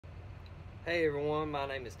Hey everyone, my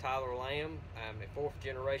name is Tyler Lamb. I'm a fourth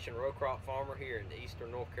generation row crop farmer here in eastern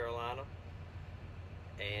North Carolina,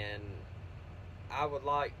 and I would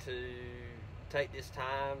like to take this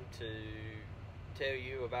time to tell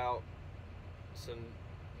you about some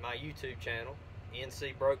my YouTube channel,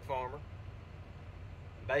 NC Broke Farmer.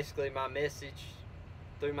 Basically, my message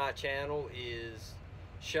through my channel is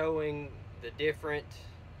showing the different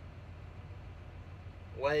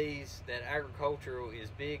ways that agriculture is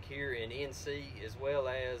big here in NC as well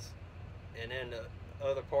as and in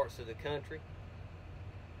other parts of the country.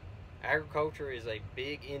 Agriculture is a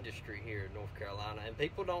big industry here in North Carolina, and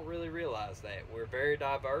people don't really realize that. We're very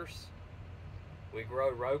diverse. We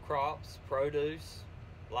grow row crops, produce,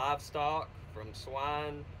 livestock, from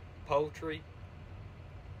swine, poultry,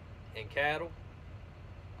 and cattle,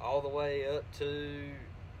 all the way up to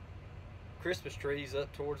Christmas trees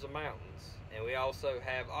up towards the mountains. And we also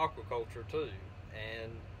have aquaculture too,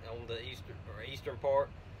 and on the eastern part,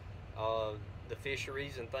 the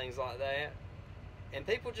fisheries and things like that. And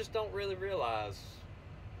people just don't really realize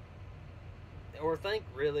or think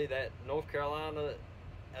really that North Carolina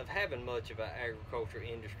of having much of an agriculture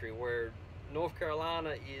industry, where North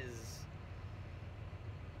Carolina is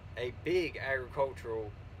a big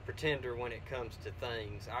agricultural pretender when it comes to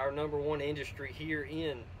things. Our number one industry here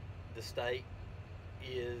in the state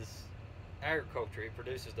is agriculture. It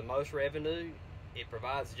produces the most revenue. It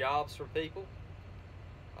provides jobs for people.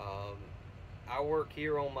 I work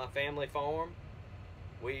here on my family farm.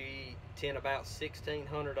 We tend about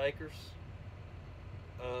 1,600 acres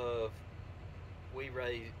of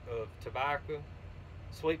tobacco,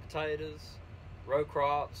 sweet potatoes, row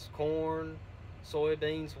crops, corn,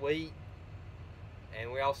 soybeans, wheat,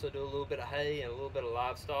 and we also do a little bit of hay and a little bit of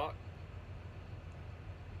livestock.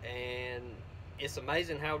 And it's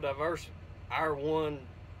amazing how diverse our one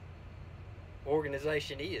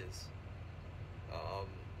organization is.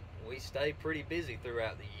 We stay pretty busy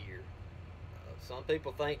throughout the year. Some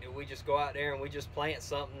people think that we just go out there and we just plant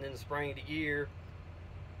something in the spring of the year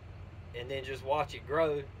and then just watch it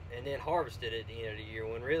grow and then harvest it at the end of the year,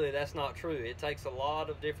 when really that's not true. It takes a lot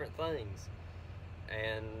of different things,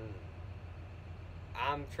 and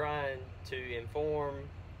I'm trying to inform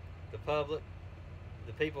the public,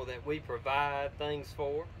 the people that we provide things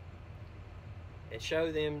for, and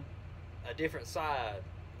show them a different side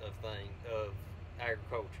of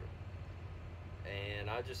agriculture. And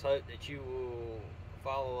I just hope that you will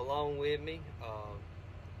follow along with me.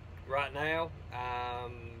 Right now,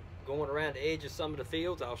 I'm going around the edge of some of the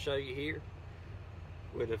fields. I'll show you here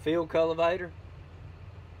with a field cultivator.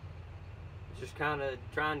 Just kind of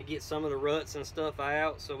trying to get some of the ruts and stuff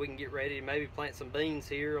out so we can get ready to maybe plant some beans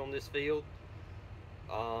here on this field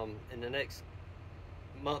in the next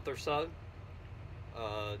month or so.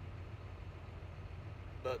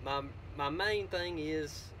 But my main thing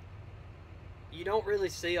is, you don't really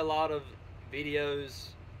see a lot of videos.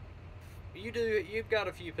 You've got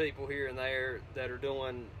a few people here and there that are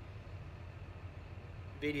doing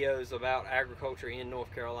videos about agriculture in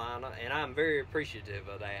North Carolina, and I'm very appreciative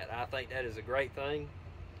of that. I think that is a great thing.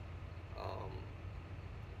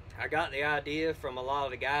 I got the idea from a lot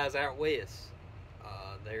of the guys out west.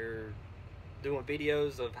 They're doing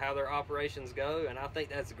videos of how their operations go, and I think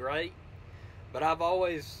that's great. But I've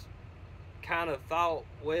always kind of thought,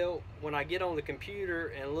 well, when I get on the computer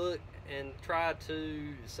and look and try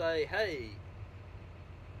to say, hey,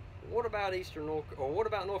 what about what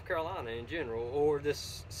about North Carolina in general, or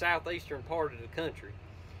this southeastern part of the country?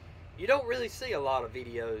 You don't really see a lot of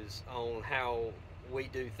videos on how we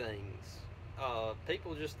do things.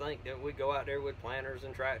 People just think that we go out there with planters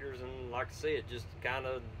and tractors and, like I said, just kind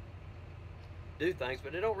of do things,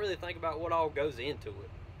 but they don't really think about what all goes into it.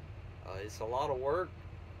 It's a lot of work.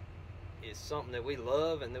 It's something that we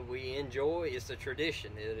love and that we enjoy. It's a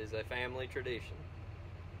tradition. It is a family tradition.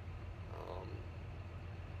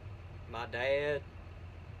 My dad,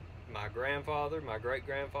 my grandfather, my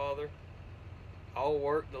great-grandfather all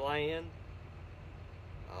worked the land.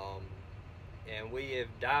 And we have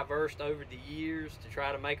diversed over the years to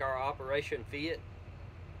try to make our operation fit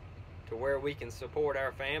to where we can support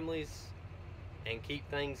our families and keep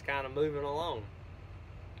things kind of moving along.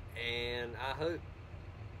 And I hope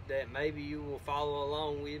that maybe you will follow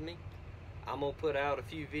along with me. I'm gonna put out a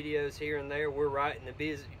few videos here and there. We're right in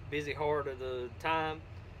the busy heart of the time.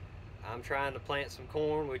 I'm trying to plant some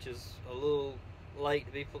corn, which is a little late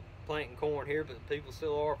to be planting corn here, but people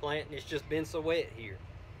still are planting. It's just been so wet here.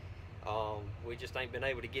 We just ain't been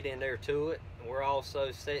able to get in there to it. We're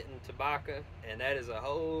also setting tobacco, and that is a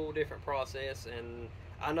whole different process. And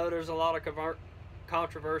I know there's a lot of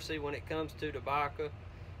controversy when it comes to tobacco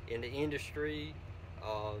in the industry.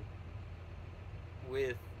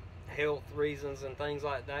 with health reasons and things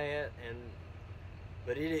like that.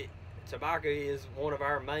 But tobacco is one of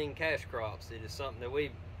our main cash crops. It is something that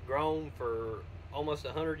we've grown for almost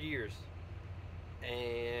 100 years,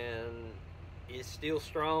 and it's still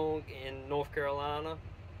strong in North Carolina.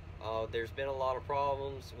 There's been a lot of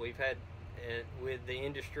problems we've had with the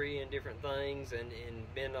industry and different things, and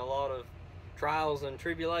been a lot of trials and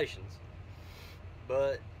tribulations.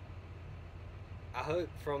 But I hope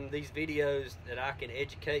from these videos that I can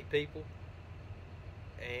educate people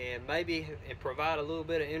and maybe provide a little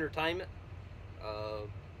bit of entertainment.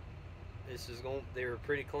 They're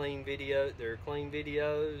pretty clean video. They're clean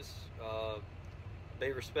videos.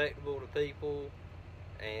 Be respectable to people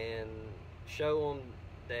and show them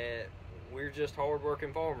that we're just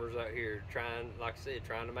hard-working farmers out here trying, like I said,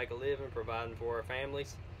 trying to make a living, providing for our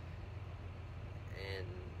families. And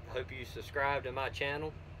hope you subscribe to my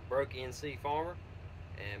channel, BrokeNCFarmer,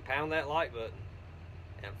 and pound that like button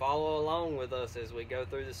and follow along with us as we go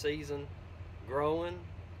through the season, growing,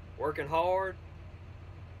 working hard,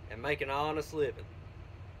 and making an honest living.